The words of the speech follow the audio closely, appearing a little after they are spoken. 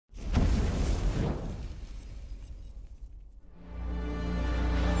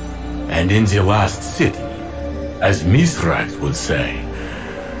And in the last city, as Mithrax would say,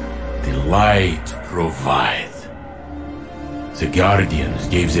 the light provides. The Guardians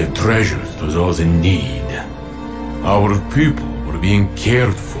gave their treasures to those in need. Our people were being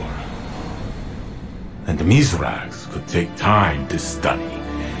cared for. And Mithrax could take time to study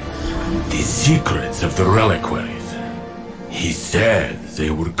the secrets of the reliquaries. He said they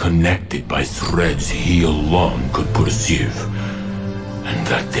were connected by threads he alone could perceive, and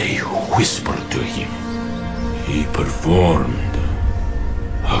that they whispered to him. He performed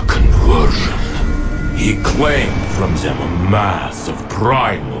a conversion. He claimed from them a mass of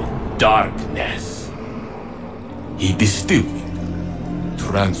primal darkness. He distilled it,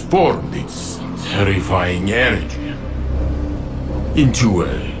 transformed its terrifying energy into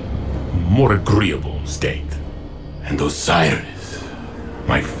a more agreeable state. And Osiris,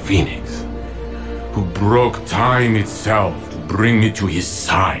 my phoenix, who broke time itself to bring me to his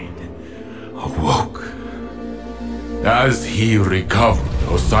side, awoke. As he recovered,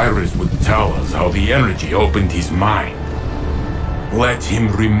 Osiris would tell us how the energy opened his mind. Let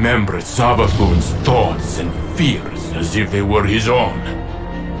him remember Sabathun's thoughts and fears as if they were his own.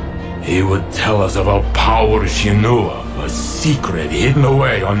 He would tell us of a power she knew of, a secret hidden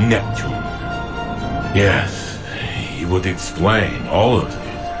away on Neptune. Yes, he would explain all of this.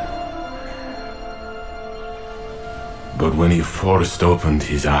 But when he first opened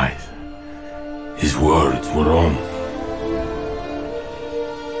his eyes, his words were only,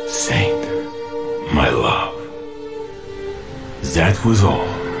 "Saint, my love." That was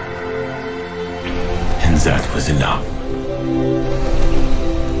all. And that was enough.